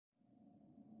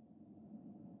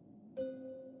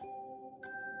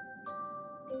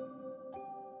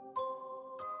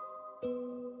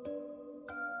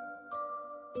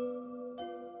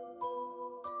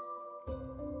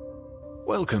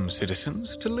Welcome,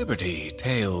 citizens, to Liberty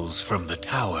Tales from the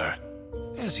Tower.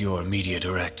 As your media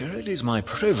director, it is my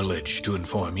privilege to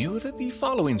inform you that the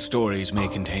following stories may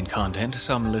contain content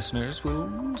some listeners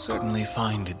will certainly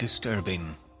find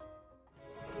disturbing.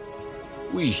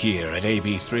 We here at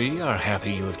AB3 are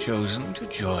happy you have chosen to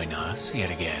join us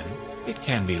yet again. It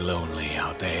can be lonely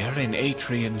out there in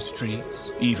Atrian streets,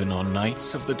 even on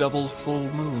nights of the double full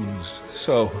moons.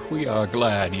 So we are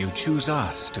glad you choose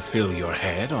us to fill your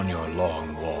head on your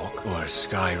long walk or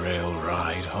skyrail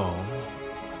ride home.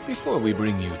 Before we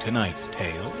bring you tonight's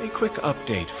tale, a quick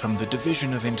update from the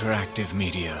Division of Interactive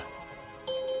Media.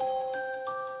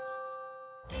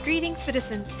 Greetings,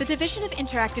 citizens. The Division of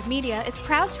Interactive Media is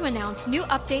proud to announce new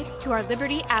updates to our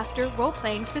Liberty After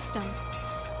role-playing system.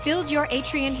 Build your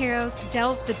Atrian heroes,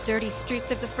 delve the dirty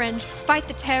streets of the Fringe, fight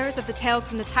the terrors of the Tales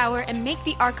from the Tower, and make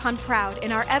the Archon proud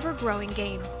in our ever-growing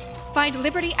game. Find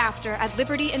Liberty After at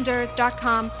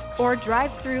libertyendures.com or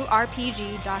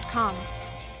drivethroughrpg.com.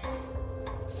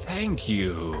 Thank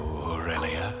you,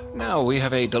 Aurelia. Now we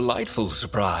have a delightful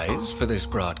surprise for this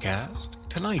broadcast.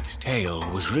 Tonight's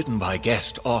tale was written by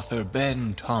guest author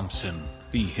Ben Thompson,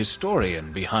 the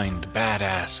historian behind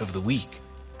Badass of the Week.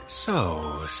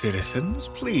 So, citizens,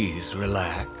 please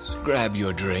relax, grab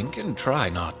your drink, and try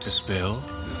not to spill.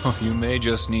 Or you may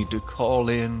just need to call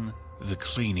in the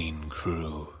cleaning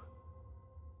crew.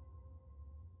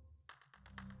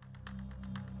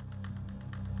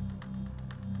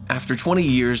 After 20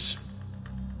 years,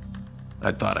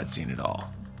 I thought I'd seen it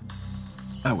all.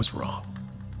 I was wrong.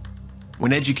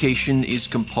 When education is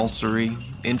compulsory,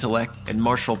 intellect and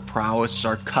martial prowess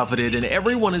are coveted, and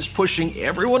everyone is pushing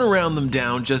everyone around them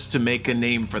down just to make a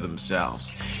name for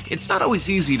themselves, it's not always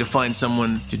easy to find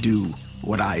someone to do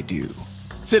what I do.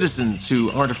 Citizens who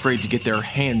aren't afraid to get their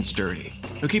hands dirty,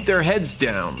 who keep their heads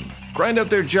down, grind out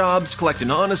their jobs, collect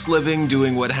an honest living,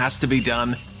 doing what has to be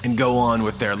done, and go on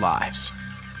with their lives.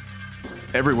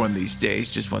 Everyone these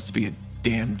days just wants to be a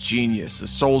damn genius, a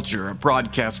soldier, a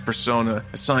broadcast persona,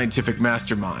 a scientific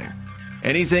mastermind.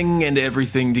 Anything and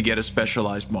everything to get a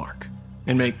specialized mark,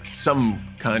 and make some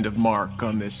kind of mark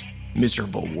on this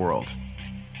miserable world.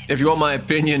 If you want my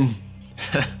opinion,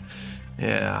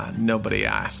 yeah, nobody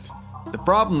asked. The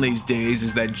problem these days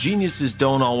is that geniuses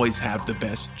don't always have the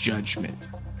best judgment.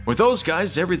 With those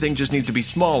guys, everything just needs to be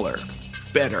smaller,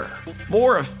 better,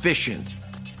 more efficient.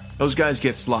 Those guys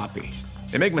get sloppy.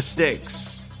 They make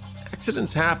mistakes.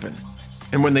 Accidents happen.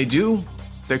 And when they do,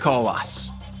 they call us,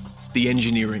 the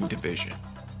engineering division.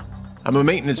 I'm a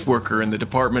maintenance worker in the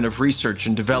Department of Research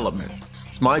and Development.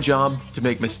 It's my job to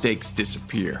make mistakes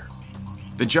disappear.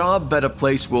 The job at a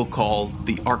place we'll call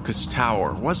the Arcus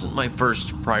Tower wasn't my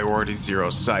first priority zero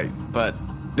site, but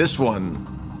this one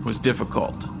was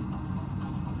difficult.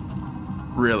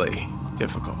 Really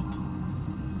difficult.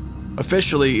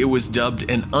 Officially, it was dubbed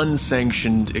an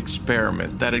unsanctioned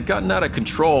experiment that had gotten out of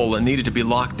control and needed to be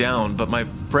locked down, but my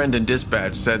friend in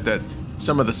dispatch said that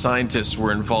some of the scientists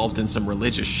were involved in some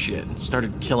religious shit and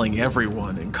started killing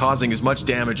everyone and causing as much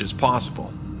damage as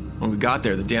possible. When we got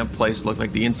there, the damn place looked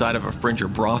like the inside of a Fringer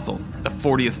brothel. The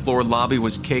 40th floor lobby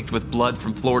was caked with blood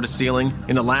from floor to ceiling.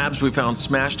 In the labs, we found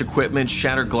smashed equipment,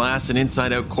 shattered glass, and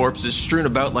inside-out corpses strewn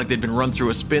about like they'd been run through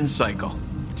a spin cycle.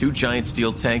 2 giant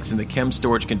steel tanks in the chem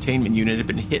storage containment unit had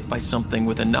been hit by something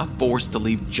with enough force to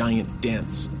leave giant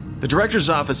dents. The director's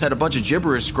office had a bunch of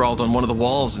gibberish scrawled on one of the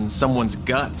walls and someone's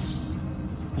guts.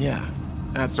 Yeah,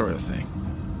 that sort of thing.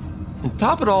 And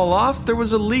top it all off, there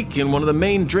was a leak in one of the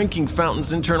main drinking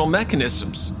fountain's internal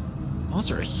mechanisms.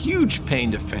 Those are a huge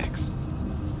pain to fix.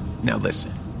 Now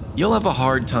listen, you'll have a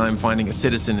hard time finding a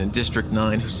citizen in District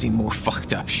 9 who's seen more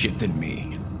fucked up shit than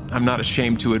me. I'm not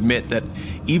ashamed to admit that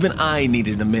even I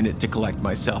needed a minute to collect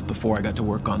myself before I got to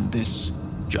work on this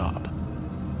job.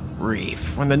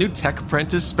 Reef. When the new tech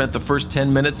apprentice spent the first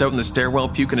 10 minutes out in the stairwell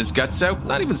puking his guts out,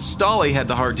 not even Stolly had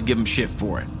the heart to give him shit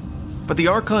for it. But the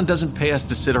Archon doesn't pay us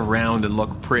to sit around and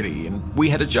look pretty, and we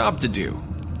had a job to do.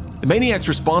 The maniacs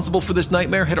responsible for this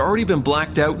nightmare had already been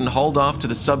blacked out and hauled off to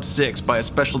the Sub-6 by a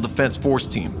Special Defense Force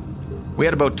team. We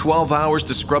had about 12 hours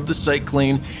to scrub the site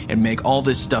clean and make all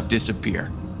this stuff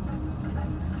disappear.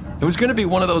 It was going to be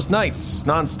one of those nights,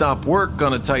 non-stop work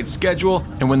on a tight schedule,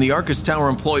 and when the Arcus Tower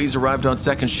employees arrived on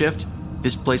second shift,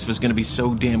 this place was going to be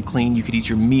so damn clean you could eat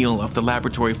your meal off the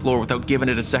laboratory floor without giving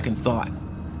it a second thought.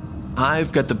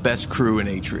 I've got the best crew in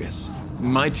Atrius.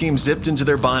 My team zipped into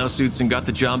their biosuits and got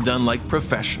the job done like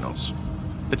professionals.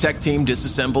 The tech team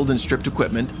disassembled and stripped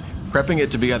equipment, prepping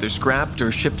it to be either scrapped or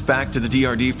shipped back to the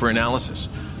DRD for analysis.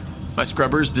 My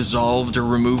scrubbers dissolved or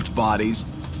removed bodies,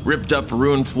 Ripped up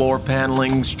ruined floor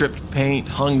paneling, stripped paint,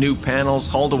 hung new panels,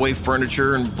 hauled away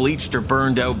furniture, and bleached or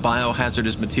burned out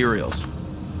biohazardous materials.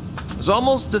 It was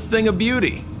almost a thing of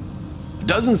beauty. A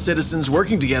dozen citizens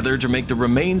working together to make the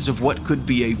remains of what could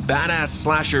be a badass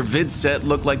slasher vid set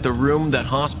look like the room that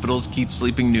hospitals keep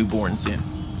sleeping newborns in.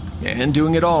 And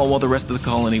doing it all while the rest of the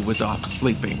colony was off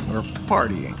sleeping or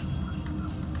partying.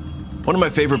 One of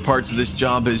my favorite parts of this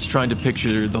job is trying to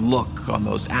picture the look on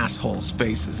those assholes'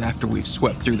 faces after we've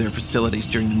swept through their facilities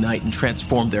during the night and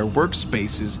transformed their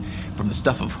workspaces from the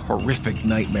stuff of horrific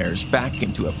nightmares back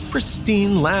into a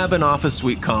pristine lab and office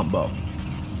suite combo.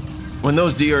 When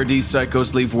those DRD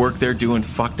psychos leave work, they're doing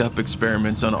fucked up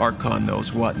experiments on Archon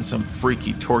knows what in some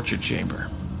freaky torture chamber.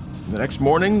 The next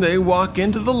morning, they walk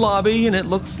into the lobby and it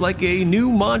looks like a new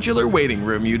modular waiting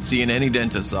room you'd see in any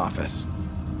dentist's office.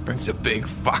 Brings a big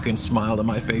fucking smile to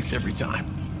my face every time.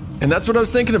 And that's what I was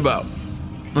thinking about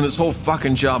when this whole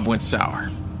fucking job went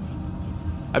sour.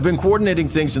 I've been coordinating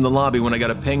things in the lobby when I got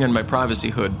a ping on my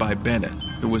privacy hood by Bennett,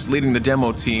 who was leading the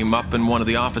demo team up in one of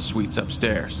the office suites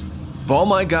upstairs. Of all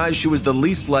my guys, she was the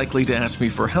least likely to ask me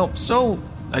for help, so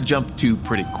I jumped to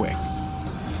pretty quick.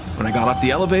 When I got off the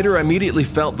elevator, I immediately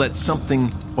felt that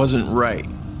something wasn't right.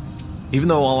 Even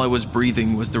though all I was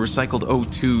breathing was the recycled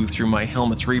O2 through my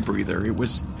helmet's rebreather, it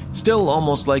was still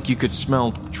almost like you could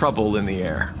smell trouble in the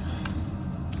air.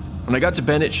 When I got to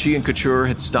Bennett, she and Couture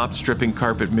had stopped stripping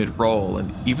carpet mid-roll,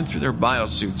 and even through their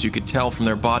biosuits, you could tell from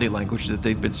their body language that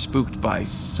they'd been spooked by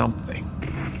something.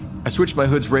 I switched my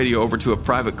hood's radio over to a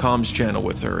private comms channel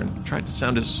with her and tried to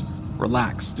sound as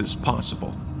relaxed as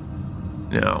possible.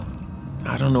 No,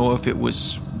 I don't know if it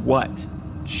was what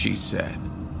she said,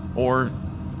 or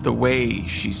the way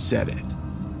she said it,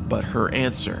 but her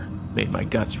answer made my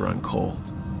guts run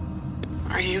cold.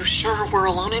 Are you sure we're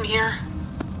alone in here?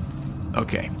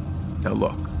 Okay, now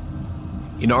look.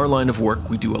 In our line of work,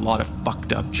 we do a lot of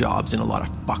fucked up jobs in a lot of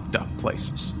fucked up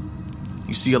places.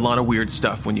 You see a lot of weird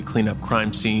stuff when you clean up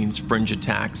crime scenes, fringe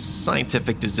attacks,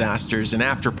 scientific disasters, and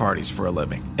after parties for a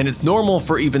living. And it's normal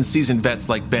for even seasoned vets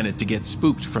like Bennett to get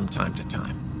spooked from time to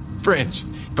time. Fringe.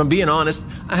 If I'm being honest,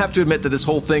 I have to admit that this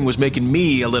whole thing was making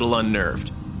me a little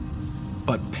unnerved.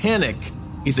 But panic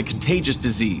is a contagious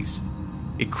disease.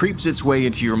 It creeps its way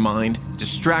into your mind,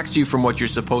 distracts you from what you're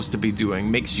supposed to be doing,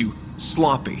 makes you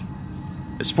sloppy.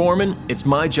 As foreman, it's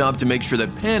my job to make sure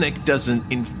that panic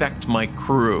doesn't infect my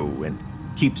crew and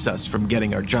keeps us from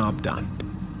getting our job done.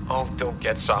 Oh, don't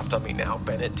get soft on me now,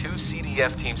 Bennett. 2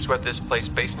 CDF teams swept this place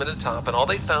basement to top, and all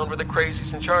they found were the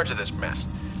crazies in charge of this mess.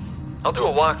 I'll do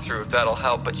a walkthrough if that'll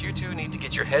help, but you two need to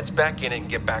get your heads back in it and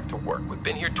get back to work. We've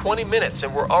been here 20 minutes,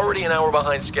 and we're already an hour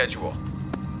behind schedule.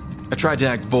 I tried to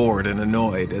act bored and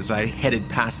annoyed as I headed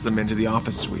past them into the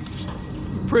office suites.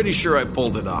 Pretty sure I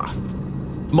pulled it off.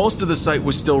 Most of the site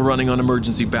was still running on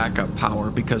emergency backup power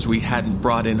because we hadn't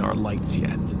brought in our lights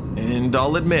yet. And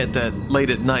I'll admit that late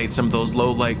at night, some of those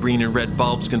low-light green and red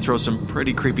bulbs can throw some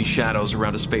pretty creepy shadows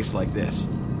around a space like this.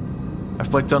 I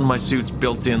flicked on my suit's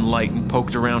built-in light and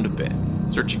poked around a bit,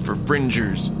 searching for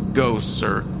fringers, ghosts,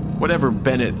 or whatever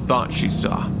Bennett thought she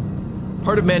saw.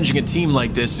 Part of managing a team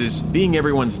like this is being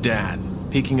everyone's dad,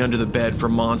 peeking under the bed for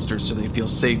monsters so they feel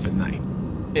safe at night.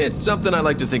 It's something I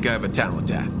like to think I have a talent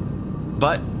at.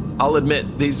 But I'll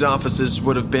admit, these offices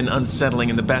would have been unsettling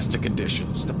in the best of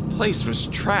conditions. The place was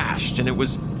trashed, and it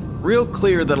was real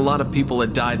clear that a lot of people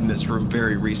had died in this room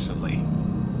very recently.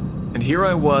 And here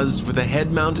I was, with a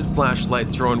head-mounted flashlight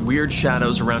throwing weird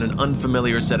shadows around an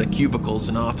unfamiliar set of cubicles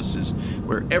and offices,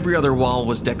 where every other wall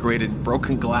was decorated in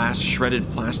broken glass, shredded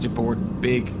plasticboard, and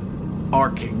big,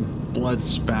 arcing, blood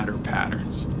spatter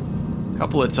patterns. A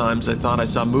couple of times I thought I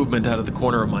saw movement out of the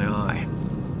corner of my eye.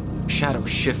 A shadow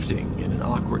shifting in an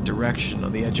awkward direction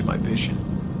on the edge of my vision.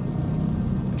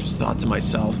 I just thought to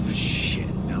myself,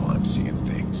 shit, now I'm seeing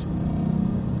things.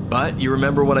 But you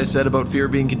remember what I said about fear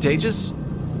being contagious?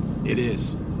 It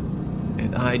is.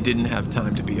 And I didn't have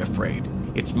time to be afraid.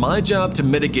 It's my job to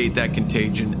mitigate that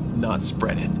contagion, not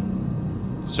spread it.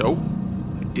 So,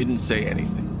 I didn't say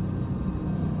anything.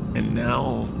 And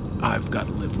now, I've got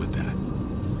to live with that.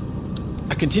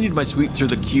 I continued my sweep through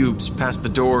the cubes, past the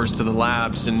doors to the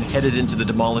labs, and headed into the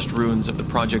demolished ruins of the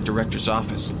project director's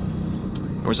office.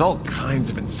 There was all kinds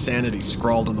of insanity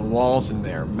scrawled on the walls in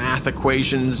there. Math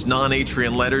equations,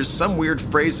 non-Atrian letters, some weird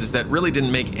phrases that really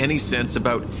didn't make any sense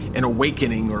about an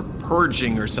awakening or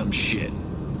purging or some shit.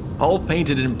 All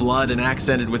painted in blood and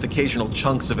accented with occasional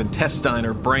chunks of intestine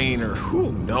or brain or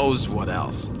who knows what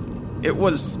else. It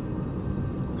was,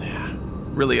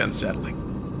 really unsettling.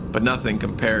 But nothing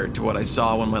compared to what I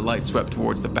saw when my light swept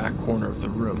towards the back corner of the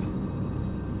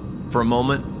room. For a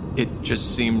moment, It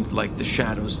just seemed like the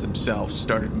shadows themselves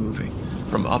started moving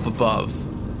from up above,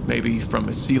 maybe from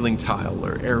a ceiling tile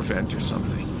or air vent or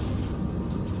something.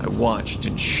 I watched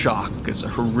in shock as a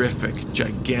horrific,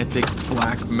 gigantic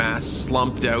black mass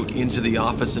slumped out into the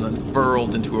office and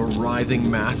unfurled into a writhing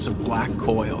mass of black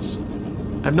coils.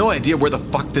 I have no idea where the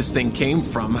fuck this thing came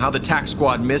from, how the tac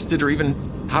squad missed it, or even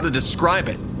how to describe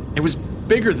it. It was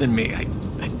bigger than me, I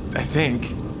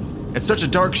think. It's such a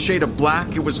dark shade of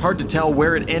black, it was hard to tell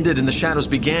where it ended and the shadows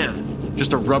began.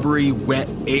 Just a rubbery, wet,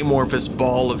 amorphous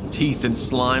ball of teeth and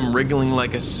slime wriggling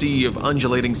like a sea of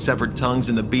undulating severed tongues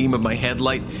in the beam of my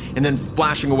headlight, and then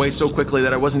flashing away so quickly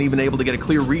that I wasn't even able to get a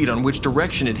clear read on which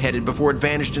direction it headed before it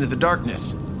vanished into the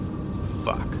darkness.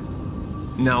 Fuck.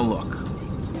 Now look,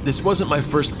 this wasn't my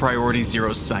first priority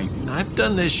zero site. I've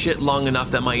done this shit long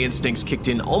enough that my instincts kicked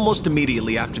in almost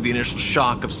immediately after the initial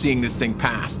shock of seeing this thing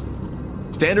past.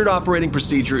 Standard operating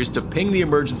procedure is to ping the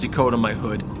emergency code on my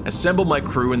hood, assemble my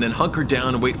crew, and then hunker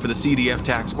down and wait for the CDF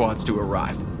tac squads to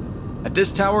arrive. At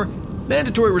this tower,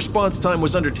 mandatory response time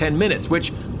was under 10 minutes,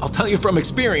 which, I'll tell you from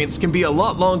experience, can be a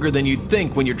lot longer than you'd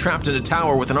think when you're trapped in a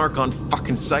tower with an Archon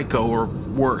fucking psycho or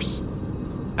worse.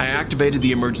 I activated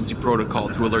the emergency protocol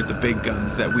to alert the big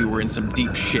guns that we were in some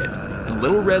deep shit, and a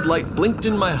little red light blinked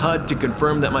in my HUD to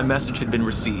confirm that my message had been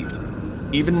received.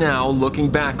 Even now,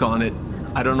 looking back on it,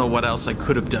 I don't know what else I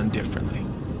could have done differently.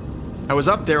 I was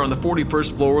up there on the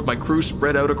 41st floor with my crew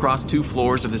spread out across 2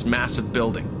 floors of this massive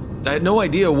building. I had no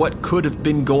idea what could have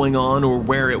been going on or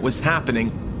where it was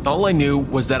happening. All I knew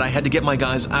was that I had to get my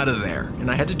guys out of there,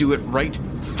 and I had to do it right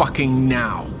fucking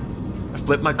now. I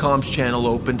flipped my comms channel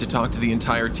open to talk to the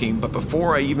entire team, but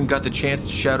before I even got the chance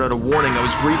to shout out a warning, I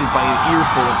was greeted by an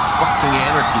earful of fucking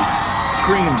anarchy.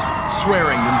 Screams,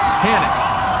 swearing, and panic.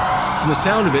 From the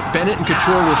sound of it, Bennett and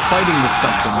Couture were fighting with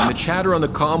something, and the chatter on the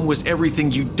comm was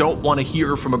everything you don't want to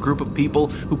hear from a group of people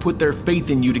who put their faith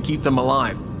in you to keep them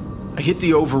alive. I hit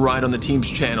the override on the team's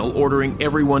channel, ordering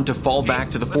everyone to fall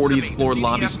back to the 40th floor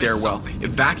lobby stairwell,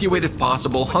 evacuate if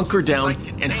possible, hunker down,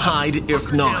 and hide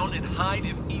if not.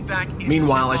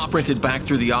 Meanwhile, I sprinted back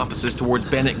through the offices towards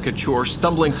Bennett and Couture,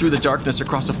 stumbling through the darkness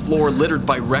across a floor littered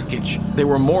by wreckage. They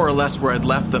were more or less where I'd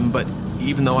left them, but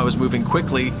even though I was moving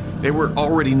quickly, they were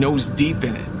already nose deep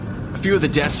in it. A few of the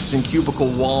desks and cubicle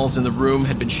walls in the room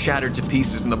had been shattered to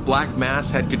pieces, and the black mass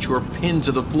had Couture pinned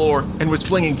to the floor and was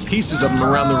flinging pieces of him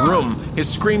around the room.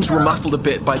 His screams were muffled a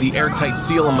bit by the airtight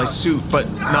seal on my suit, but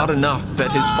not enough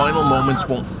that his final moments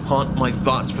won't haunt my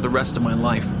thoughts for the rest of my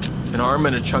life. An arm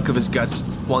and a chunk of his guts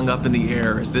flung up in the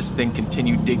air as this thing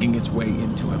continued digging its way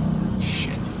into him.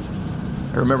 Shit.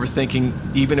 I remember thinking,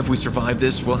 even if we survive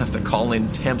this, we'll have to call in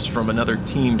temps from another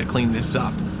team to clean this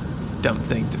up. Dumb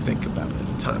thing to think about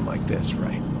at a time like this,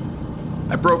 right?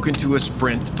 I broke into a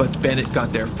sprint, but Bennett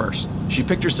got there first. She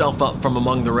picked herself up from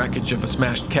among the wreckage of a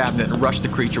smashed cabinet and rushed the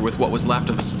creature with what was left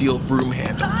of a steel broom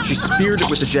handle. She speared it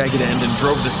with the jagged end and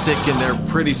drove the stick in there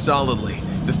pretty solidly.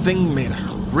 The thing made a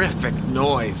horrific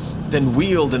noise, then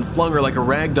wheeled and flung her like a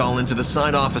ragdoll into the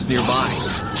side office nearby.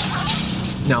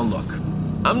 Now look,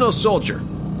 I'm no soldier.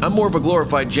 I'm more of a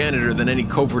glorified janitor than any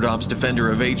covert ops defender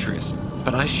of Atreus.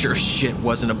 But I sure shit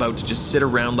wasn't about to just sit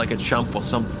around like a chump while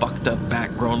some fucked up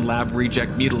back-grown lab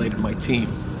reject mutilated my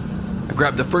team. I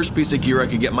grabbed the first piece of gear I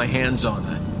could get my hands on,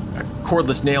 a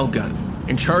cordless nail gun,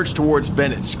 and charged towards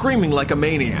Bennett, screaming like a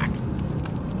maniac.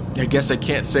 I guess I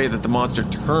can't say that the monster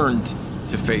turned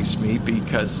to face me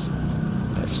because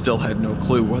I still had no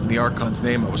clue what in the Archon's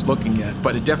name I was looking at,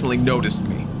 but it definitely noticed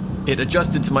me. It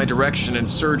adjusted to my direction and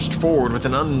surged forward with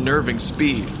an unnerving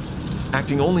speed.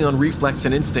 Acting only on reflex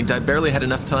and instinct, I barely had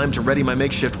enough time to ready my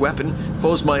makeshift weapon,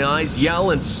 close my eyes,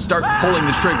 yell, and start pulling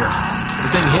the trigger. The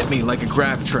thing hit me like a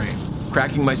grab train,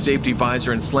 cracking my safety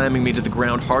visor and slamming me to the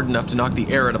ground hard enough to knock the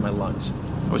air out of my lungs.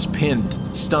 I was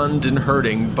pinned, stunned, and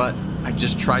hurting, but I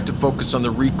just tried to focus on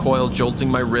the recoil jolting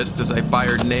my wrist as I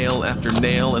fired nail after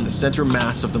nail in the center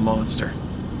mass of the monster.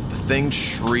 The thing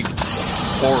shrieked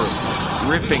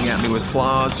horribly, ripping at me with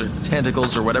claws or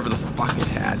tentacles or whatever the fuck it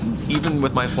had. And even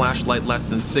with my flashlight less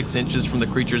than 6 inches from the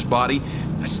creature's body,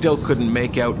 I still couldn't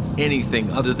make out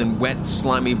anything other than wet,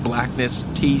 slimy blackness,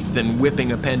 teeth, and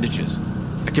whipping appendages.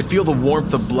 I could feel the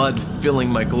warmth of blood filling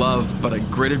my glove, but I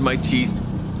gritted my teeth,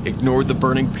 ignored the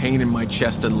burning pain in my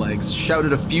chest and legs,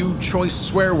 shouted a few choice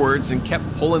swear words, and kept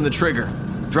pulling the trigger,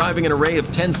 driving an array of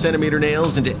 10-centimeter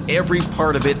nails into every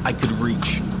part of it I could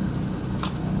reach.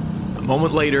 A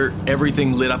moment later,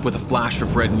 everything lit up with a flash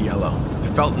of red and yellow. I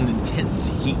felt an intense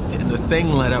heat, and the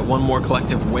thing let out one more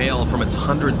collective wail from its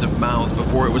hundreds of mouths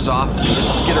before it was off and it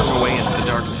skittered away into the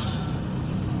darkness.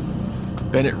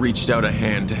 Bennett reached out a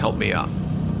hand to help me up.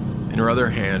 In her other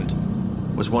hand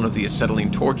was one of the acetylene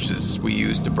torches we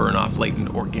used to burn off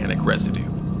latent organic residue.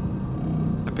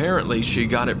 Apparently, she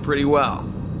got it pretty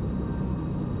well.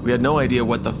 We had no idea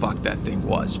what the fuck that thing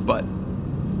was, but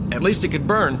at least it could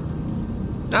burn.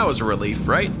 That was a relief,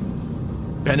 right?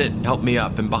 Bennett helped me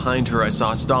up, and behind her I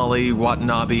saw Stolly,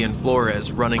 Watanabe, and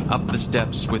Flores running up the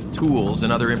steps with tools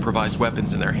and other improvised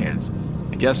weapons in their hands.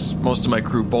 I guess most of my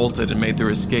crew bolted and made their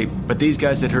escape, but these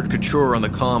guys had heard Couture on the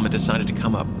comm and decided to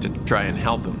come up to try and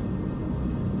help him.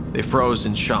 They froze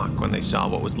in shock when they saw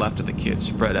what was left of the kids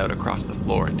spread out across the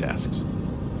floor and desks.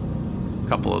 A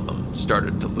couple of them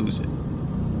started to lose it.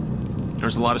 There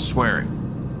was a lot of swearing,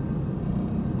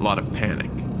 a lot of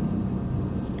panic.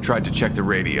 I tried to check the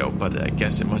radio, but I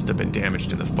guess it must have been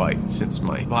damaged in the fight, since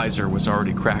my visor was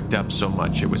already cracked up so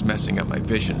much it was messing up my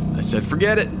vision. I said,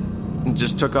 forget it, and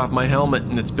just took off my helmet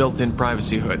and its built-in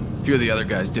privacy hood. A few of the other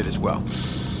guys did as well.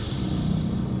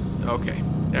 Okay,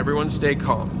 everyone stay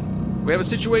calm. We have a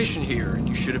situation here, and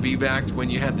you should have evac'd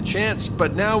when you had the chance,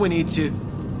 but now we need to...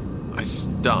 I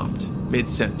stopped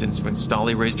mid-sentence when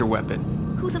Stolly raised her weapon.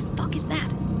 Who the fuck is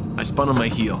that? I spun on my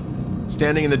heel.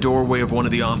 Standing in the doorway of one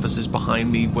of the offices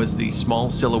behind me was the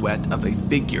small silhouette of a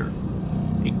figure.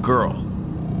 A girl.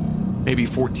 Maybe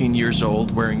 14 years old,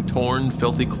 wearing torn,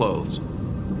 filthy clothes.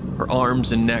 Her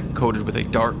arms and neck coated with a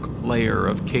dark layer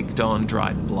of caked-on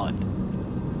dried blood.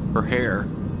 Her hair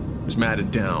was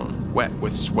matted down, wet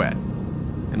with sweat,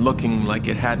 and looking like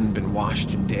it hadn't been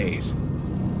washed in days.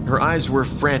 Her eyes were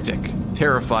frantic,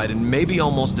 terrified, and maybe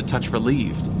almost a touch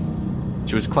relieved.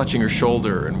 She was clutching her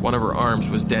shoulder, and one of her arms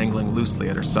was dangling loosely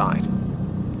at her side.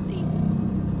 Please,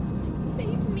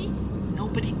 save me.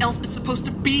 Nobody else is supposed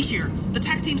to be here. The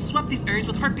TAC team swept these areas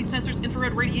with heartbeat sensors,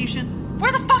 infrared radiation.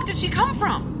 Where the fuck did she come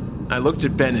from? I looked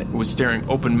at Bennett, who was staring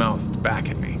open-mouthed back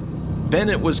at me.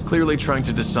 Bennett was clearly trying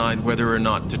to decide whether or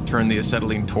not to turn the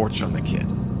acetylene torch on the kid.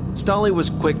 Stolly was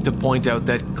quick to point out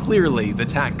that clearly the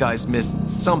TAC guys missed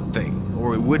something, or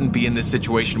we wouldn't be in this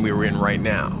situation we were in right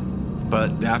now.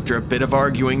 But after a bit of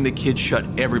arguing, the kid shut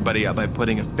everybody up by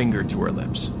putting a finger to her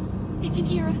lips. They can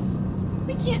hear us.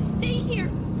 We can't stay here.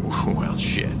 Well,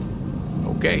 shit.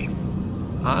 Okay.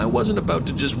 I wasn't about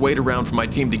to just wait around for my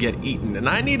team to get eaten, and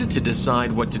I needed to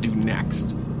decide what to do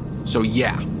next. So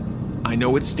yeah, I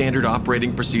know it's standard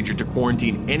operating procedure to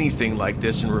quarantine anything like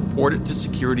this and report it to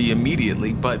security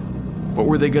immediately, but what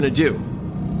were they going to do?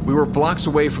 We were blocks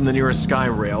away from the nearest sky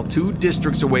rail, 2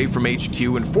 districts away from HQ,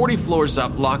 and 40 floors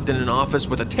up, locked in an office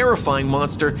with a terrifying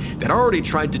monster that already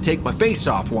tried to take my face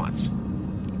off once.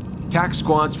 TAC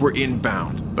squads were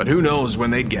inbound, but who knows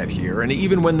when they'd get here, and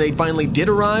even when they finally did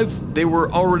arrive, they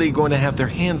were already going to have their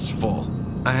hands full.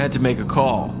 I had to make a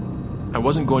call. I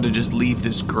wasn't going to just leave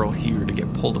this girl here to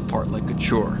get pulled apart like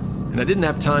Couture, and I didn't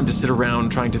have time to sit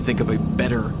around trying to think of a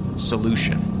better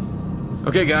solution.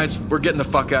 Okay, guys, we're getting the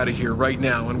fuck out of here right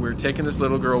now, and we're taking this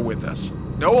little girl with us.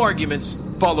 No arguments,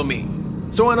 follow me.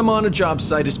 So when I'm on a job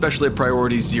site, especially at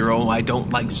Priority 0, I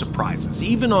don't like surprises,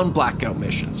 even on blackout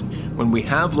missions. When we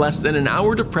have less than an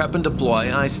hour to prep and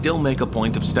deploy, I still make a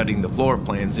point of studying the floor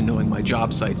plans and knowing my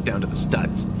job sites down to the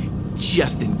studs,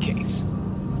 just in case.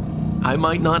 I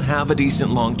might not have a decent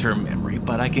long-term memory,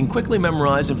 but I can quickly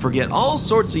memorize and forget all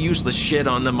sorts of useless shit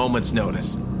on a moment's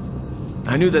notice.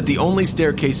 I knew that the only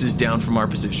staircases down from our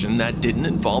position that didn't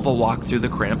involve a walk through the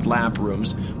cramped lab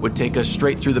rooms would take us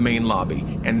straight through the main lobby,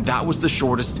 and that was the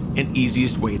shortest and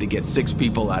easiest way to get 6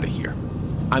 people out of here.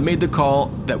 I made the call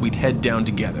that we'd head down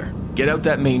together, get out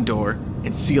that main door,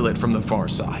 and seal it from the far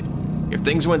side. If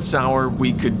things went sour,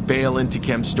 we could bail into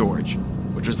chem storage,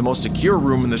 which was the most secure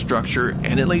room in the structure,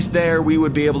 and at least there we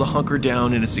would be able to hunker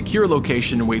down in a secure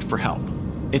location and wait for help.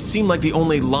 It seemed like the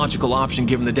only logical option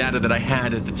given the data that I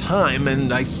had at the time,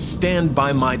 and I stand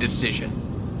by my decision.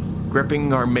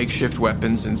 Gripping our makeshift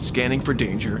weapons and scanning for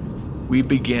danger, we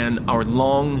began our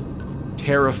long,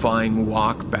 terrifying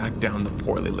walk back down the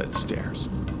poorly lit stairs.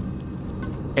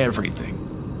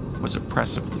 Everything was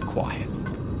oppressively quiet.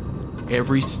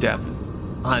 Every step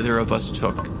either of us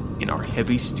took in our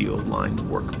heavy steel-lined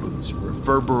work boots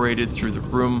reverberated through the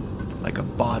room like a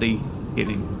body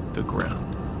hitting the ground.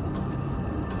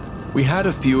 We had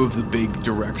a few of the big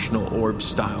directional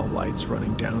orb-style lights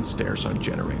running downstairs on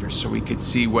generators so we could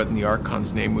see what in the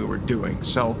Archon's name we were doing,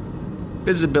 so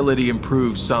visibility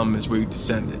improved some as we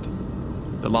descended.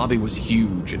 The lobby was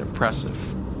huge and impressive.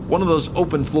 One of those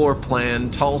open floor plan,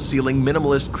 tall ceiling,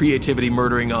 minimalist creativity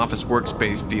murdering office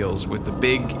workspace deals with the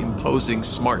big, imposing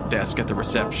smart desk at the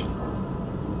reception.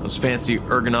 Those fancy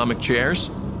ergonomic chairs,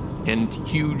 and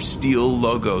huge steel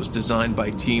logos designed by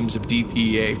teams of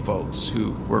DPA folks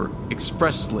who were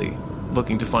expressly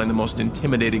looking to find the most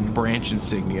intimidating branch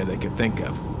insignia they could think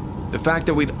of. The fact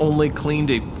that we'd only cleaned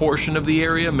a portion of the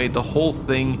area made the whole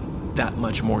thing that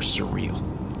much more surreal.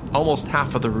 Almost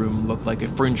half of the room looked like a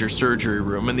fringe or surgery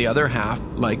room, and the other half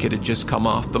like it had just come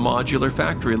off the modular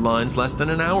factory lines less than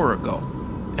an hour ago.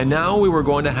 And now we were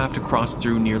going to have to cross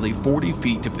through nearly 40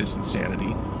 feet of this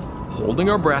insanity, holding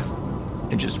our breath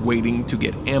and just waiting to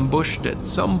get ambushed at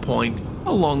some point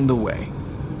along the way.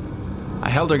 I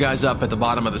held our guys up at the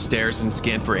bottom of the stairs and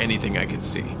scanned for anything I could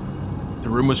see. The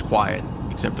room was quiet,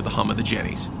 except for the hum of the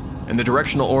jennies, and the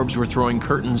directional orbs were throwing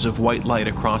curtains of white light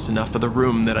across enough of the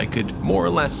room that I could more or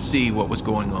less see what was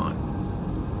going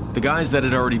on. The guys that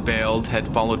had already bailed had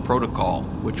followed protocol,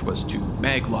 which was to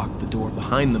maglock the door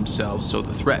behind themselves so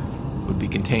the threat would be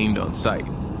contained on sight.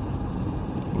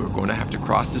 We were going to have to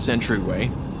cross this entryway,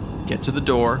 get to the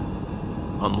door,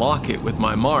 unlock it with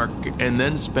my mark, and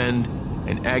then spend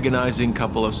an agonizing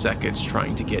couple of seconds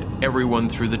trying to get everyone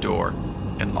through the door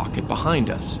and lock it behind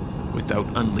us without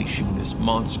unleashing this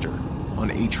monster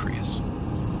on Atreus.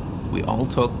 We all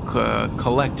took a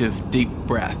collective deep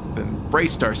breath and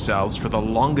braced ourselves for the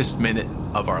longest minute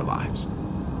of our lives.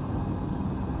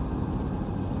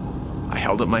 I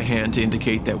held up my hand to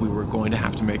indicate that we were going to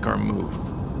have to make our move,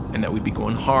 and that we'd be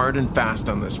going hard and fast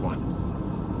on this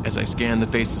one. As I scanned the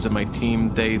faces of my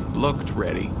team, they looked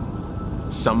ready.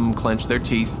 Some clenched their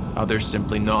teeth, others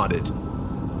simply nodded.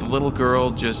 The little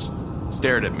girl just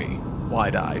stared at me,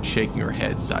 wide-eyed, shaking her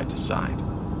head side to side.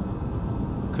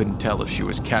 Couldn't tell if she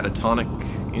was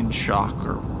catatonic, in shock,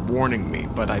 or warning me,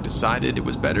 but I decided it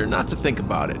was better not to think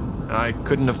about it. I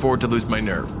couldn't afford to lose my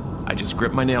nerve. I just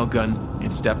gripped my nail gun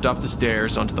and stepped off the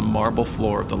stairs onto the marble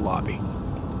floor of the lobby.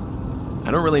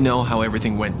 I don't really know how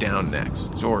everything went down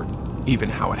next, or even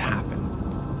how it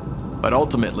happened. But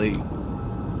ultimately,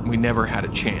 we never had a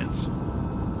chance.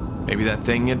 Maybe that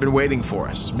thing had been waiting for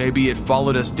us. Maybe it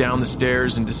followed us down the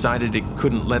stairs and decided it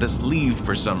couldn't let us leave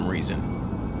for some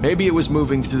reason. Maybe it was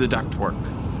moving through the ductwork.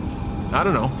 I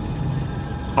don't know.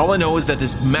 All I know is that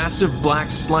this massive, black,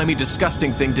 slimy,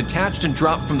 disgusting thing detached and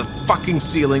dropped from the fucking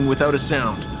ceiling without a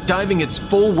sound, diving its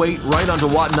full weight right onto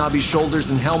Watanabe's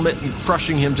shoulders and helmet and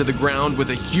crushing him to the ground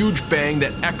with a huge bang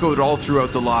that echoed all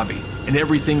throughout the lobby. And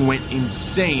everything went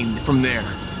insane from there.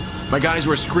 My guys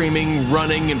were screaming,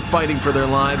 running, and fighting for their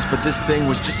lives, but this thing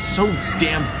was just so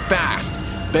damn fast.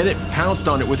 Bennett pounced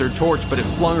on it with her torch, but it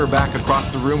flung her back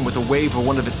across the room with a wave of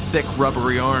one of its thick,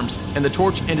 rubbery arms, and the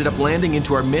torch ended up landing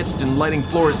into our midst and lighting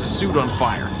Flores' suit on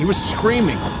fire. He was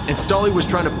screaming, and Stolly was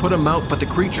trying to put him out, but the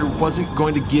creature wasn't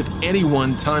going to give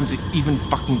anyone time to even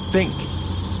fucking think.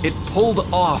 It pulled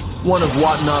off one of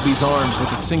Watanabe's arms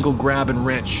with a single grab and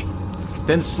wrench,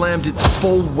 then slammed its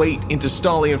full weight into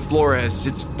Stolly and Flores,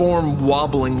 its form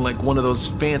wobbling like one of those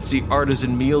fancy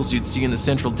artisan meals you'd see in the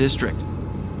Central District.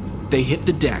 They hit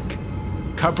the deck,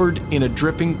 covered in a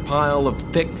dripping pile of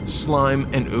thick slime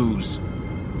and ooze.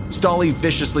 Stolly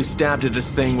viciously stabbed at this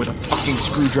thing with a fucking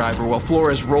screwdriver while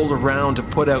Flores rolled around to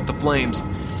put out the flames.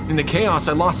 In the chaos,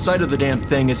 I lost sight of the damn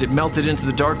thing as it melted into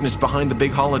the darkness behind the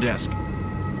big holodesk.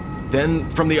 Then,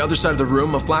 from the other side of the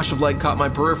room, a flash of light caught my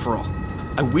peripheral.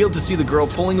 I wheeled to see the girl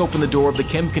pulling open the door of the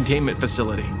chem containment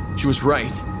facility. She was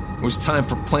right. It was time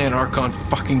for Plan Archon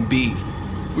fucking B.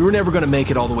 We were never going to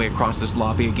make it all the way across this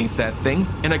lobby against that thing,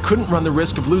 and I couldn't run the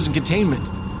risk of losing containment.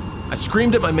 I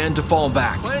screamed at my men to fall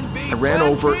back. I ran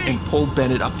over and pulled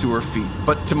Bennett up to her feet,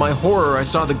 but to my horror, I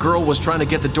saw the girl was trying to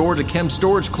get the door to chem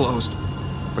storage closed.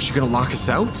 Was she going to lock us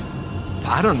out?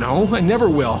 I don't know. I never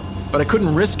will. But I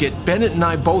couldn't risk it. Bennett and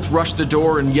I both rushed the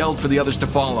door and yelled for the others to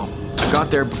follow. I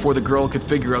got there before the girl could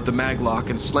figure out the maglock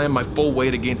and slammed my full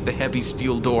weight against the heavy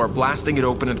steel door, blasting it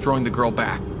open and throwing the girl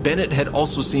back. Bennett had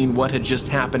also seen what had just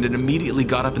happened and immediately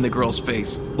got up in the girl's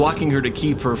face, blocking her to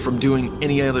keep her from doing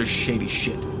any other shady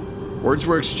shit. Words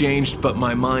were exchanged, but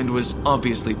my mind was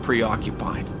obviously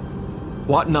preoccupied.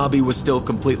 Watanabe was still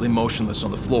completely motionless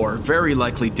on the floor, very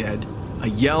likely dead. I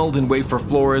yelled and waited for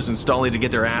Flores and Stolly to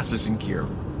get their asses in gear.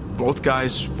 Both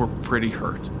guys were pretty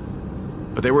hurt,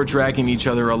 but they were dragging each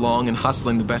other along and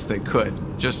hustling the best they could,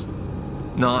 just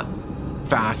not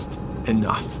fast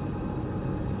enough.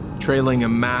 Trailing a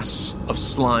mass of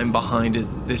slime behind it,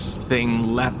 this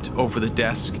thing leapt over the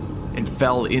desk and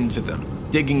fell into them,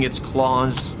 digging its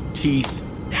claws, teeth,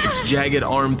 its jagged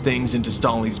arm things into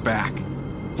Stolly's back.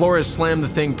 Flores slammed the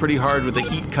thing pretty hard with a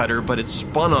heat cutter, but it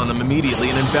spun on him immediately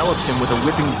and enveloped him with a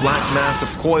whipping black mass of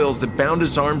coils that bound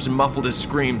his arms and muffled his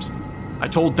screams. I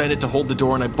told Bennett to hold the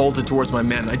door and I bolted towards my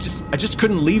men. I just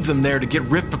couldn't leave them there to get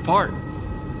ripped apart.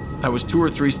 I was 2 or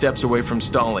 3 steps away from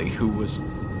Stolly, who was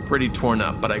pretty torn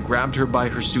up, but I grabbed her by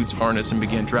her suit's harness and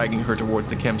began dragging her towards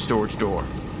the chem storage door.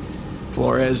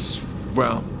 Flores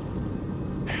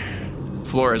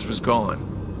was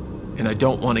gone. and I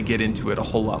don't want to get into it a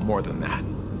whole lot more than that.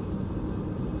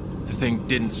 The thing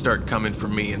didn't start coming for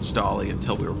me and Stolly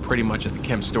until we were pretty much at the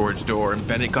chem storage door, and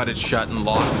Bennett got it shut and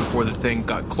locked before the thing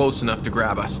got close enough to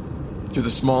grab us. Through the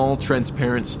small,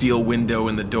 transparent steel window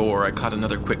in the door, I caught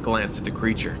another quick glance at the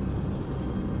creature.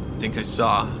 I think I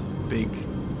saw a big,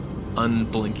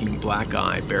 unblinking black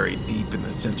eye buried deep in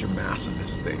the center mass of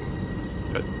this thing.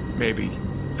 But maybe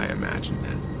I imagined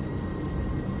that.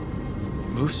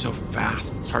 It moves so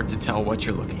fast, it's hard to tell what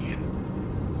you're looking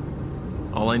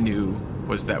at. All I knew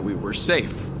was that we were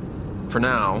safe, for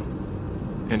now,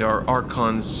 and our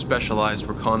Archon's specialized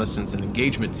reconnaissance and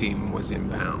engagement team was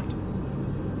inbound.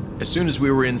 As soon as we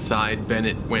were inside,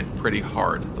 Bennett went pretty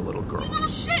hard at the little girl. You little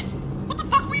shit! What the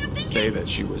fuck were you thinking? Say that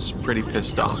she was pretty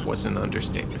pissed off was an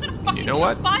understatement. You know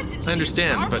what? I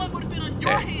understand, but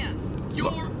hey,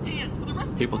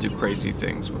 look, people do crazy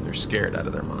things when they're scared out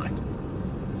of their mind.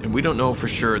 And we don't know for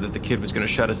sure that the kid was going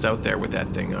to shut us out there with that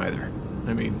thing either.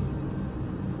 I mean,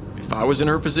 if I was in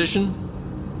her position,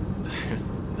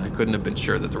 I couldn't have been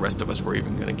sure that the rest of us were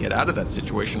even going to get out of that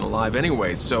situation alive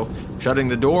anyway, so shutting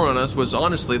the door on us was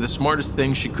honestly the smartest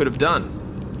thing she could have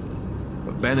done.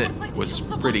 But Bennett was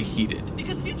pretty heated,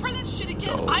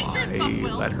 so I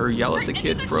let her yell at the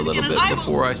kid for a little bit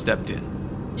before I stepped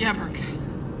in. Yeah, Burke.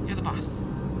 You're the boss.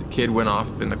 The kid went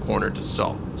off in the corner to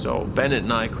sulk, so Bennett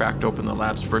and I cracked open the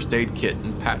lab's first aid kit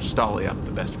and patched Stolly up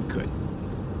the best we could.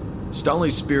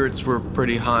 Stolly's spirits were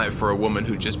pretty high for a woman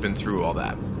who'd just been through all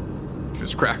that. She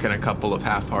was cracking a couple of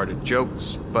half-hearted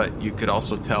jokes, but you could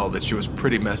also tell that she was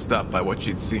pretty messed up by what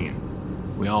she'd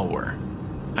seen. We all were.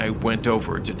 I went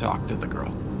over to talk to the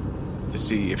girl, to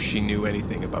see if she knew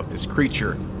anything about this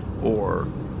creature, or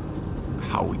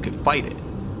how we could fight it.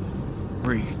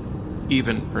 Or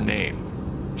even her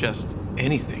name. Just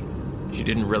anything. She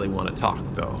didn't really want to talk,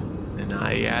 though, and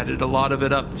I added a lot of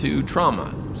it up to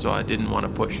trauma, so I didn't want to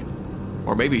push it.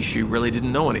 Or maybe she really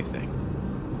didn't know anything.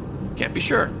 Can't be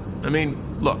sure. I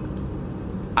mean, look,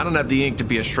 I don't have the ink to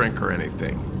be a shrink or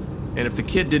anything. And if the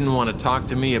kid didn't want to talk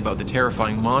to me about the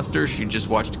terrifying monster she just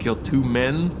watched kill 2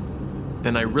 men,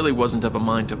 then I really wasn't of a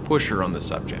mind to push her on the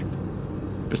subject.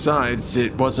 Besides,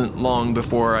 it wasn't long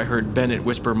before I heard Bennett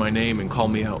whisper my name and call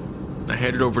me out. I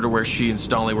headed over to where she and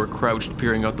Stolly were crouched,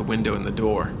 peering out the window in the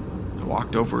door. I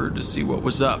walked over to see what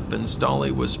was up, and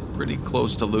Stolly was pretty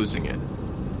close to losing it.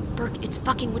 Burke, it's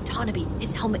fucking Watanabe.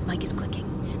 His helmet mic is clicking.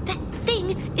 That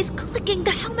thing is clicking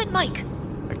the helmet mic!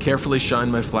 I carefully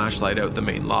shined my flashlight out the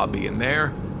main lobby, and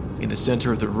there, in the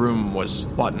center of the room, was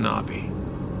Watanabe.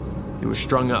 He was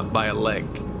strung up by a leg,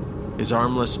 his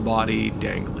armless body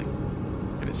dangling,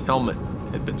 and his helmet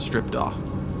had been stripped off.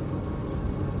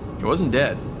 He wasn't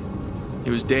dead. He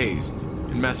was dazed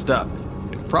and messed up,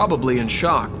 and probably in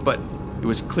shock, but he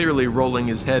was clearly rolling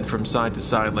his head from side to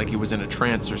side like he was in a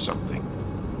trance or something.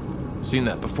 I've seen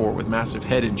that before with massive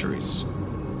head injuries.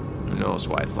 Who knows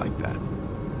why it's like that?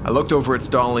 I looked over at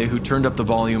Stolly, who turned up the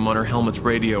volume on her helmet's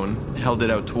radio and held it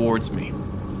out towards me.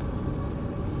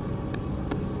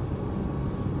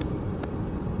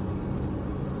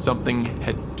 Something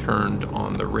had turned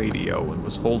on the radio and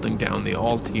was holding down the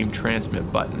all-team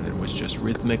transmit button and was just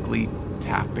rhythmically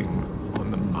tapping on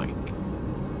the mic.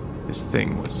 This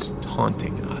thing was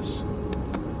taunting us.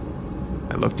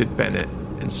 I looked at Bennett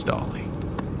and Stolly.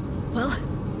 Well,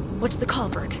 what's the call,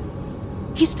 Burke?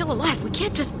 He's still alive. We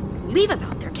can't just leave him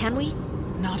out there, can we?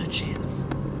 Not a chance.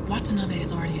 Watanabe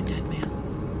is already a dead man.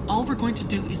 All we're going to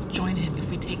do is join him if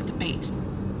we take the bait.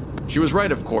 She was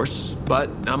right, of course, but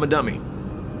I'm a dummy.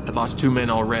 I'd lost 2 men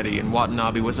already, and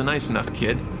Watanabe was a nice enough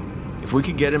kid. If we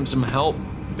could get him some help,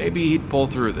 maybe he'd pull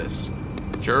through this.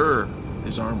 Sure,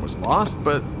 his arm was lost,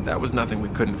 but that was nothing we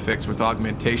couldn't fix with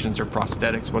augmentations or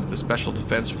prosthetics once the Special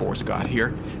Defense Force got here,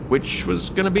 which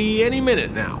was gonna be any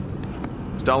minute now.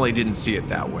 Stolly didn't see it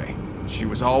that way. She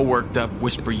was all worked up,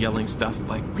 whisper-yelling stuff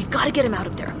like, "We've got to get him out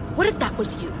of there. What if that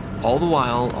was you?" All the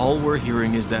while, all we're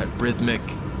hearing is that rhythmic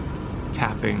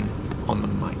tapping on the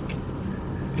mic.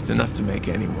 It's enough to make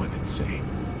anyone insane.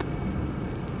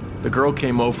 The girl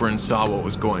came over and saw what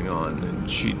was going on, and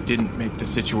she didn't make the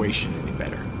situation any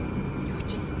better. You're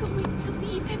just going to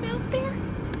leave him out there?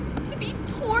 To be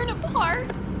torn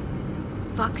apart?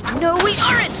 Fuck, no, we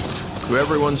aren't! To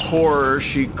everyone's horror,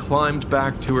 she climbed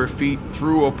back to her feet,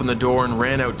 threw open the door, and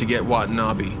ran out to get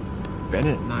Watanabe.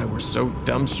 Bennett and I were so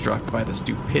dumbstruck by the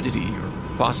stupidity, or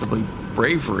possibly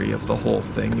bravery of the whole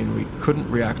thing, and we couldn't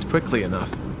react quickly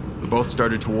enough. We both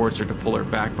started towards her to pull her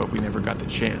back, but we never got the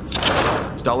chance.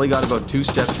 Stolly got about 2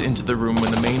 steps into the room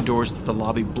when the main doors to the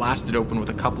lobby blasted open with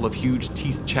a couple of huge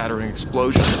teeth-chattering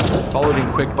explosions, followed in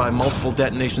quick by multiple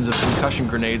detonations of concussion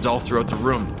grenades all throughout the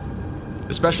room.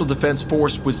 The Special Defense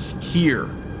Force was here,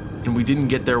 and we didn't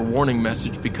get their warning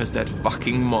message because that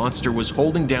fucking monster was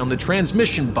holding down the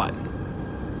transmission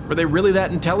button. Were they really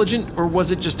that intelligent, or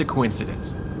was it just a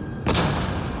coincidence?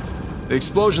 The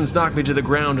explosions knocked me to the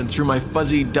ground, and through my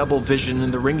fuzzy double vision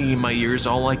and the ringing in my ears,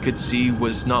 all I could see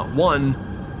was not one,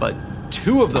 but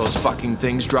two of those fucking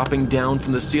things dropping down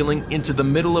from the ceiling into the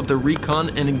middle of the recon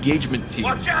and engagement team.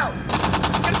 Watch out!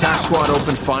 The attack squad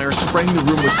opened fire, spraying the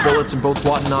room with bullets, and both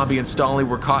Watanabe and Stolly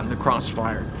were caught in the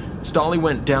crossfire. Stolly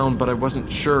went down, but I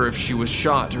wasn't sure if she was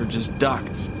shot or just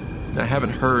ducked, and I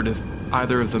haven't heard if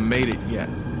either of them made it yet.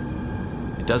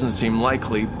 It doesn't seem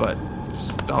likely, but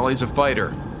Stolly's a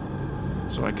fighter,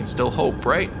 so I can still hope,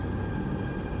 right?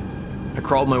 I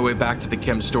crawled my way back to the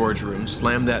chem storage room,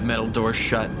 slammed that metal door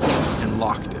shut, and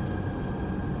locked it.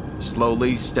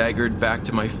 Slowly staggered back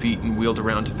to my feet and wheeled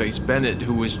around to face Bennett,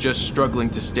 who was just struggling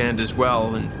to stand as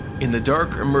well, and in the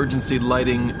dark emergency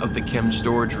lighting of the chem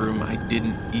storage room, I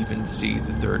didn't even see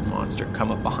the third monster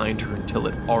come up behind her until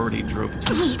it already drove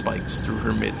 2 spikes through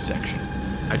her midsection.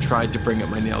 I tried to bring up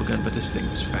my nail gun, but this thing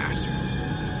was faster.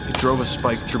 It drove a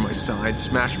spike through my side,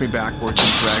 smashed me backwards,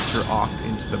 and dragged her off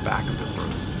into the back of the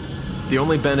room. The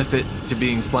only benefit to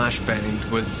being flashbanged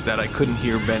was that I couldn't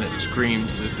hear Bennett's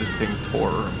screams as this thing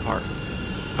tore her apart.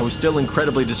 I was still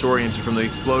incredibly disoriented from the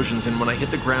explosions, and when I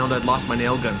hit the ground, I'd lost my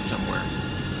nail gun somewhere.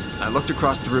 I looked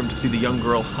across the room to see the young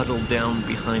girl huddled down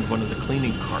behind one of the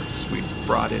cleaning carts we'd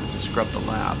brought in to scrub the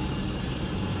lab.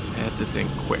 I had to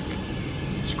think quick.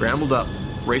 Scrambled up,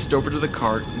 raced over to the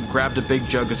cart, and grabbed a big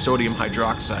jug of sodium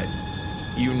hydroxide.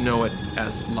 You know it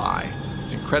as lye.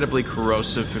 It's incredibly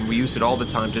corrosive, and we use it all the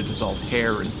time to dissolve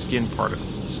hair and skin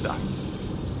particles and stuff.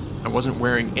 I wasn't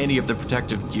wearing any of the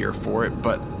protective gear for it,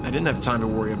 but I didn't have time to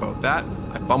worry about that.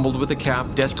 I fumbled with the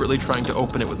cap, desperately trying to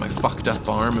open it with my fucked up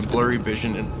arm and blurry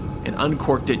vision, and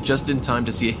uncorked it just in time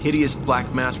to see a hideous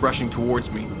black mass rushing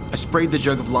towards me. I sprayed the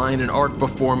jug of lye in an arc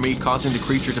before me, causing the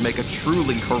creature to make a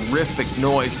truly horrific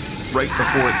noise right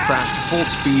before it crashed full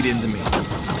speed into me.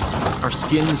 Our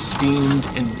skins steamed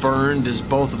and burned as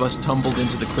both of us tumbled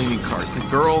into the cleaning cart. The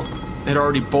girl had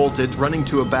already bolted, running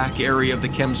to a back area of the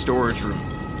chem storage room.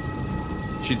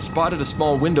 She'd spotted a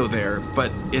small window there,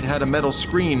 but it had a metal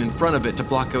screen in front of it to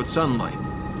block out sunlight.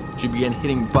 She began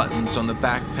hitting buttons on the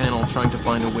back panel, trying to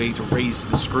find a way to raise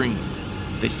the screen.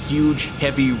 The huge,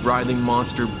 heavy, writhing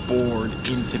monster bored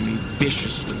into me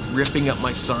viciously, ripping up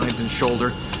my sides and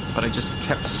shoulder, but I just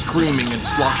kept screaming and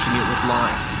sloshing it with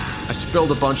lye. I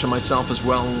spilled a bunch on myself as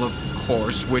well, of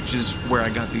course, which is where I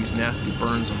got these nasty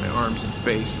burns on my arms and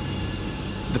face.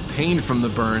 The pain from the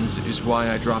burns is why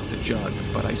I dropped the jug,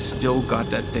 but I still got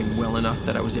that thing well enough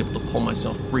that I was able to pull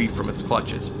myself free from its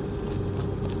clutches.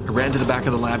 I ran to the back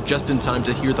of the lab just in time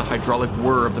to hear the hydraulic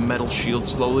whir of the metal shield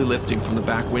slowly lifting from the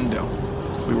back window.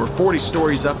 We were 40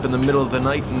 stories up in the middle of the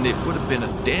night, and it would have been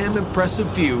a damn impressive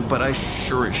view, but I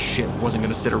sure as shit wasn't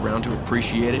going to sit around to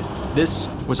appreciate it. This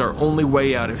was our only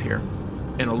way out of here,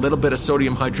 and a little bit of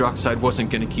sodium hydroxide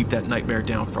wasn't going to keep that nightmare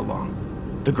down for long.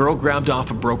 The girl grabbed off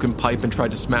a broken pipe and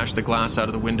tried to smash the glass out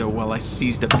of the window while I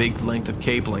seized a big length of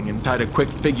cabling and tied a quick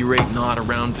figure-8 knot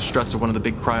around the struts of one of the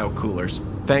big cryo coolers.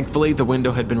 Thankfully, the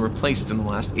window had been replaced in the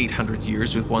last 800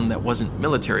 years with one that wasn't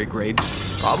military grade,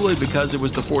 probably because it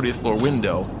was the 40th floor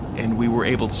window, and we were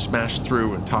able to smash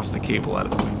through and toss the cable out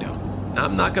of the window.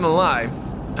 I'm not gonna lie,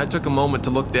 I took a moment to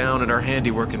look down at our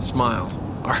handiwork and smiled.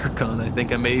 Archon, I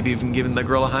think I may have even given the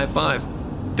girl a high five.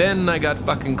 Then I got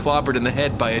fucking clobbered in the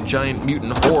head by a giant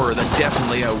mutant horror that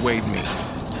definitely outweighed me.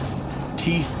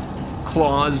 Teeth,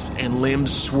 claws, and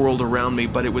limbs swirled around me,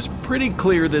 but it was pretty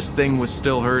clear this thing was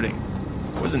still hurting.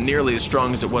 It wasn't nearly as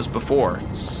strong as it was before.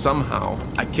 Somehow,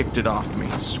 I kicked it off me,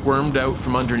 squirmed out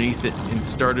from underneath it, and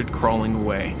started crawling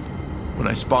away, when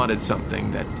I spotted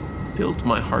something that filled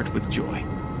my heart with joy.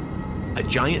 A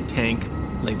giant tank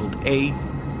labeled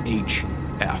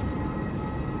AHF.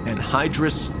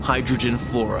 Anhydrous hydrogen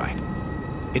fluoride.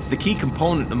 It's the key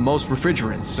component of most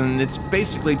refrigerants, and it's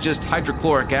basically just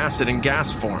hydrochloric acid in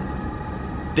gas form.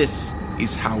 This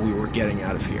is how we were getting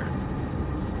out of here.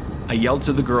 I yelled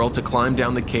to the girl to climb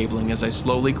down the cabling as I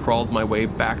slowly crawled my way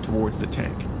back towards the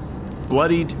tank.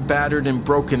 Bloodied, battered, and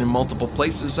broken in multiple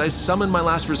places, I summoned my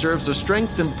last reserves of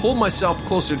strength and pulled myself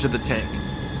closer to the tank.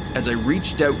 As I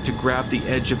reached out to grab the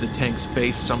edge of the tank's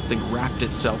base, something wrapped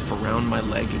itself around my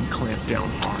leg and clamped down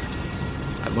hard.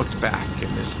 I looked back,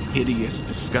 and this hideous,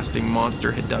 disgusting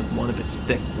monster had dug one of its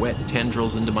thick, wet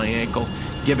tendrils into my ankle,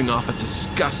 giving off a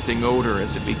disgusting odor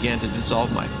as it began to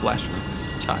dissolve my flesh with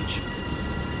its touch.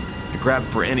 I grabbed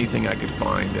for anything I could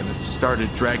find, and it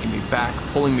started dragging me back,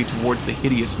 pulling me towards the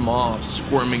hideous maw of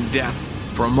squirming death.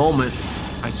 For a moment,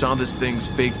 I saw this thing's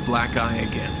big black eye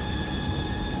again.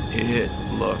 It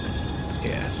looked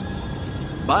pissed.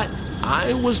 But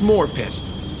I was more pissed.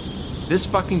 This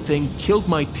fucking thing killed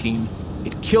my team,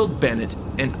 it killed Bennett,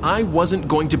 and I wasn't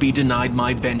going to be denied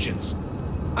my vengeance.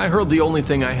 I hurled the only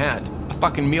thing I had, a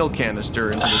fucking meal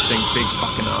canister, into this thing's big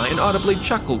fucking eye and audibly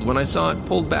chuckled when I saw it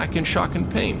pulled back in shock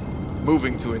and pain,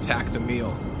 moving to attack the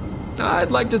meal.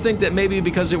 I'd like to think that maybe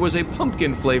because it was a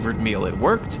pumpkin-flavored meal it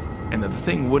worked, and that the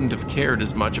thing wouldn't have cared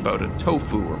as much about a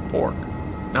tofu or pork.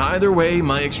 Either way,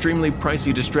 my extremely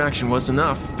pricey distraction was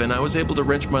enough, and I was able to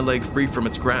wrench my leg free from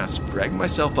its grasp, drag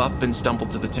myself up, and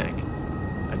stumbled to the tank.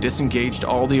 I disengaged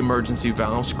all the emergency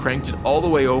valves, cranked it all the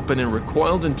way open, and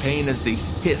recoiled in pain as the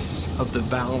hiss of the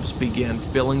valves began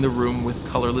filling the room with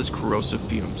colorless corrosive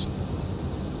fumes.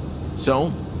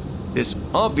 So, this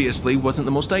obviously wasn't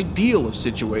the most ideal of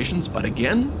situations, but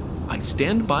again, I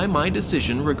stand by my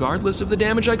decision regardless of the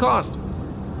damage I caused.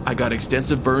 I got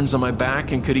extensive burns on my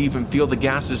back and could even feel the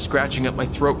gases scratching up my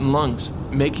throat and lungs,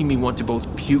 making me want to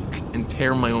both puke and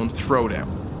tear my own throat out.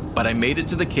 But I made it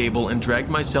to the cable and dragged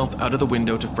myself out of the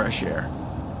window to fresh air.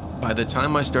 By the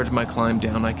time I started my climb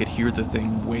down, I could hear the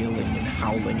thing wailing and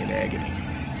howling in agony.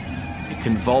 It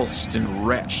convulsed and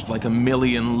retched like a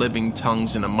million living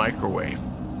tongues in a microwave.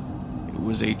 It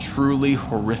was a truly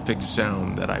horrific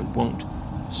sound that I won't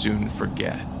soon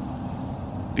forget.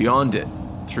 Beyond it,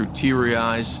 through teary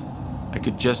eyes, I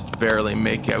could just barely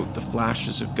make out the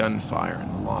flashes of gunfire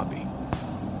in the lobby.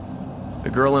 The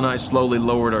girl and I slowly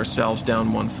lowered ourselves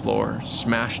down one floor,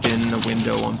 smashed in a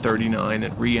window on 39,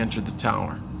 and re-entered the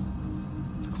tower.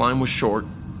 The climb was short,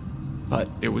 but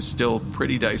it was still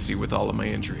pretty dicey with all of my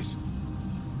injuries.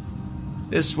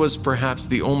 This was perhaps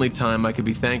the only time I could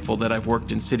be thankful that I've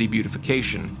worked in city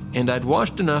beautification, and I'd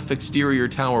washed enough exterior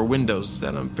tower windows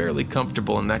that I'm fairly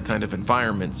comfortable in that kind of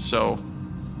environment, so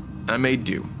I made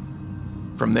do.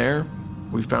 From there,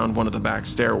 we found one of the back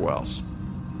stairwells,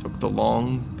 took the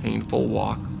long, painful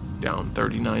walk down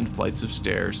 39 flights of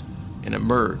stairs, and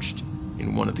emerged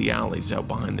in one of the alleys out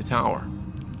behind the tower.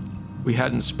 We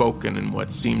hadn't spoken in what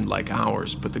seemed like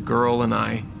hours, but the girl and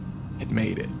I had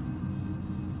made it.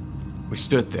 We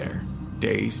stood there,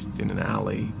 dazed in an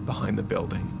alley behind the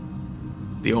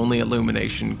building, the only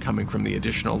illumination coming from the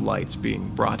additional lights being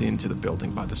brought into the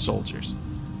building by the soldiers.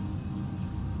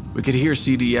 We could hear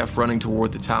CDF running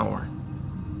toward the tower,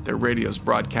 their radios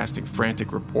broadcasting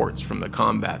frantic reports from the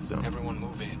combat zone. Everyone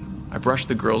move in. I brushed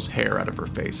the girl's hair out of her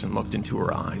face and looked into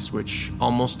her eyes, which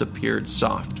almost appeared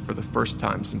soft for the first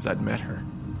time since I'd met her.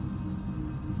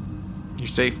 "You're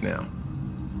safe now,"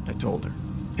 I told her,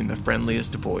 in the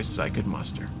friendliest voice I could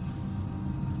muster.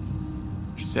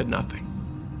 She said nothing.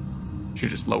 She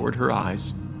just lowered her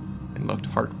eyes and looked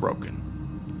heartbroken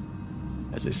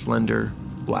as a slender,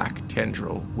 black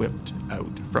tendril whipped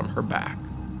out from her back,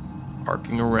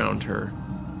 arcing around her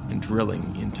and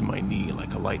drilling into my knee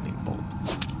like a lightning bolt.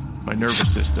 My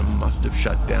nervous system must have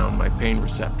shut down my pain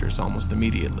receptors almost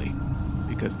immediately,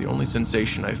 because the only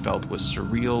sensation I felt was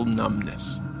surreal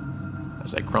numbness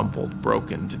as I crumpled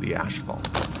broken to the asphalt.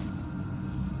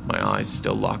 My eyes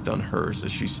still locked on hers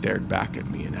as she stared back at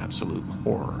me in absolute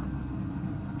horror.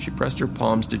 She pressed her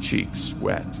palms to cheeks,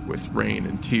 wet with rain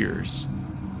and tears,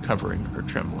 covering her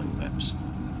trembling lips.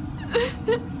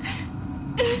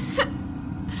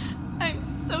 I'm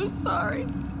so sorry.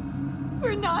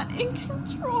 We're not in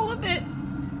control of it.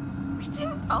 We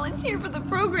didn't volunteer for the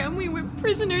program. We were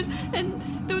prisoners, and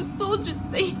those soldiers,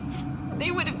 they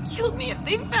would have killed me if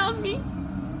they found me.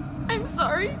 I'm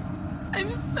sorry. I'm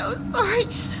so sorry.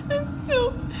 I'm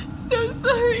so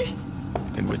sorry.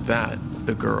 And with that,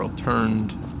 the girl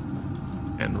turned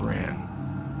and ran.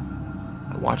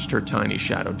 I watched her tiny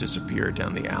shadow disappear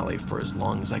down the alley for as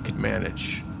long as I could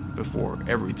manage before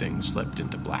everything slipped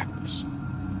into blackness.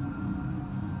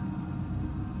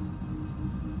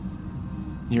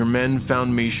 Your men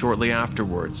found me shortly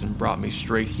afterwards and brought me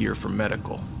straight here for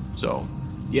medical. So,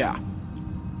 yeah,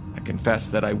 I confess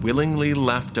that I willingly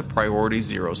left a Priority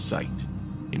Zero site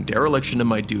in dereliction of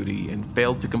my duty and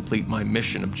failed to complete my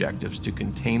mission objectives to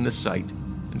contain the site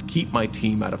and keep my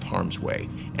team out of harm's way.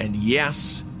 And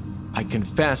yes, I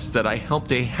confess that I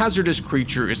helped a hazardous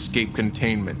creature escape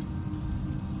containment.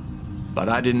 But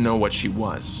I didn't know what she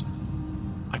was.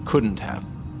 I couldn't have.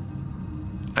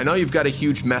 I know you've got a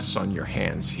huge mess on your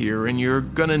hands here, and you're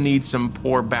gonna need some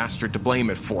poor bastard to blame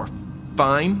it for.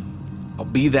 Fine, I'll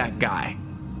be that guy.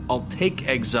 I'll take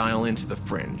Exile into the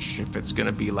Fringe, if it's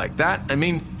gonna be like that. I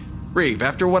mean, Reeve,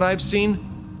 after what I've seen,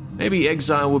 maybe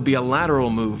Exile would be a lateral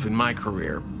move in my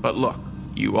career. But look,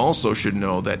 you also should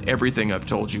know that everything I've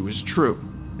told you is true,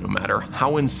 no matter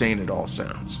how insane it all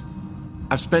sounds.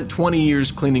 I've spent 20 years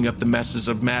cleaning up the messes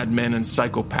of madmen and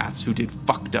psychopaths who did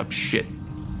fucked up shit.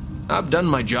 I've done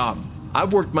my job.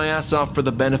 I've worked my ass off for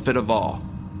the benefit of all.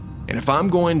 And if I'm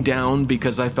going down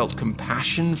because I felt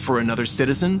compassion for another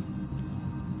citizen,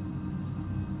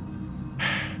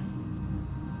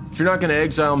 if you're not going to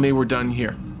exile me, we're done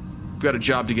here. I've got a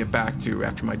job to get back to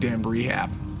after my damn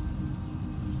rehab.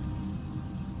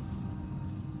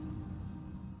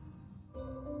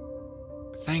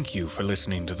 Thank you for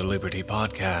listening to the Liberty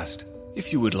Podcast.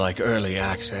 If you would like early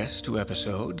access to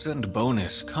episodes and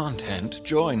bonus content,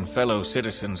 join fellow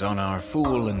citizens on our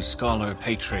Fool and Scholar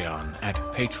Patreon at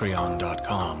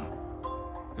patreon.com.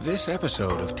 This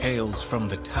episode of Tales from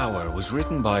the Tower was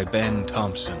written by Ben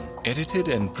Thompson, edited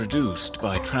and produced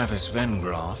by Travis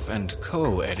Vengroff, and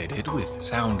co-edited with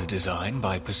sound design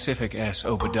by Pacific S.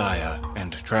 Obadiah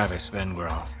and Travis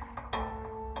Vengroff.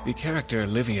 The character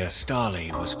Livia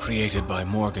Stolly was created by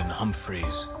Morgan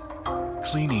Humphreys.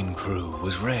 Cleaning Crew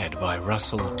was read by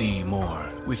Russell D.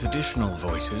 Moore, with additional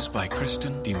voices by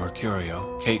Kristen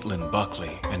DiMercurio, Caitlin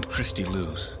Buckley, and Christy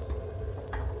Luce.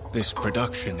 This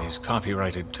production is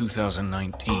copyrighted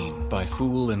 2019 by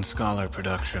Fool and Scholar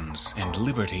Productions, and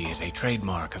Liberty is a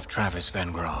trademark of Travis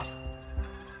Vengroff.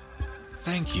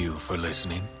 Thank you for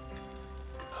listening.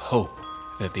 Hope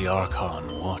that the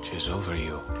Archon watches over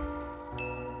you.